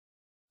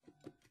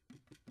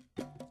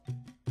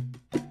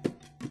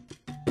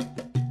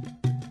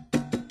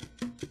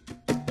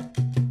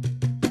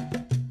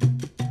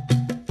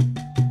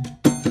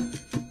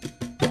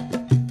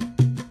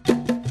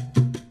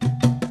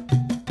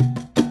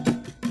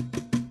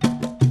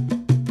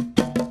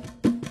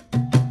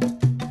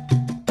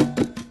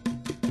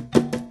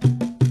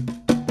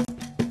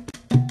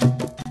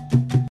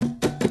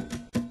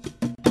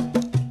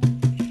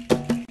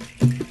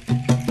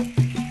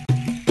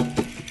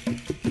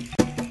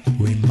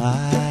We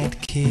might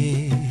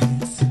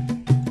kiss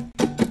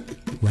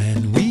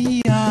when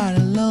we are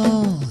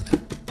alone,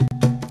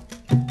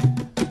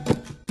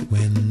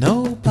 when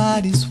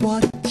nobody's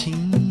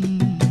watching.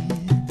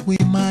 We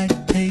might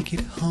take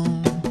it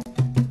home.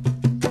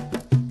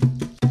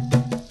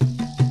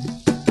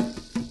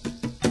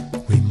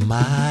 We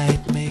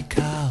might make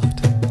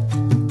out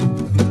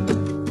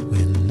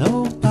when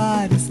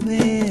nobody's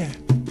there.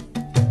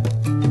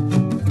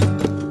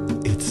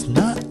 It's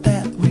not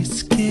that we're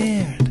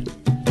scared,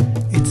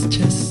 it's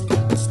just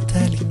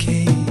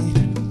delicate.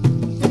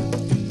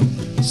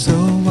 So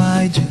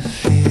why'd you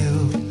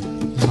fill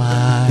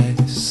my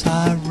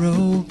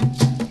sorrow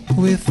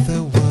with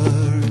the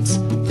words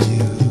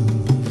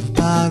you've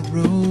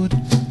borrowed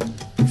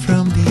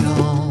from the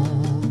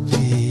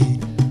only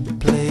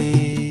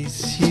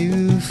place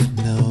you've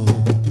known?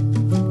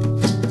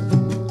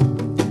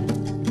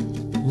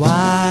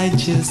 Why'd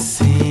you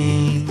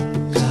sing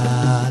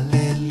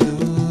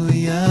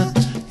hallelujah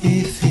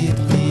if it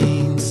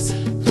means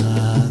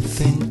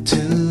nothing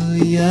to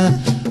ya?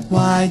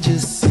 Why'd you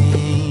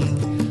sing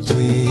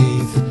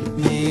with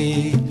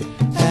me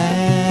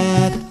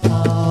at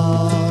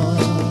all?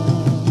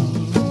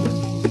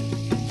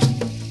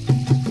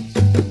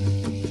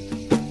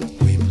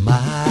 We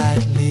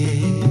might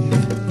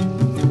live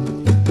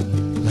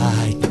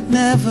like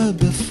never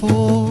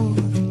before.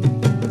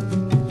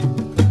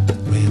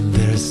 When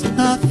there's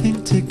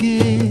nothing to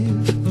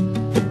give,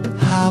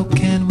 how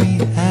can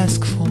we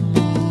ask for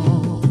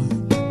more?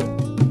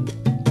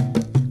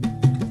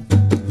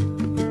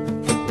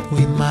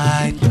 We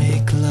might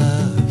make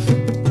love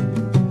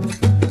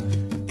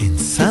in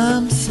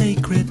some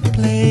sacred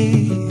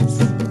place.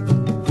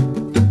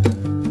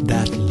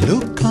 That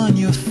look on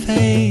your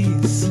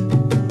face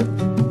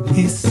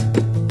is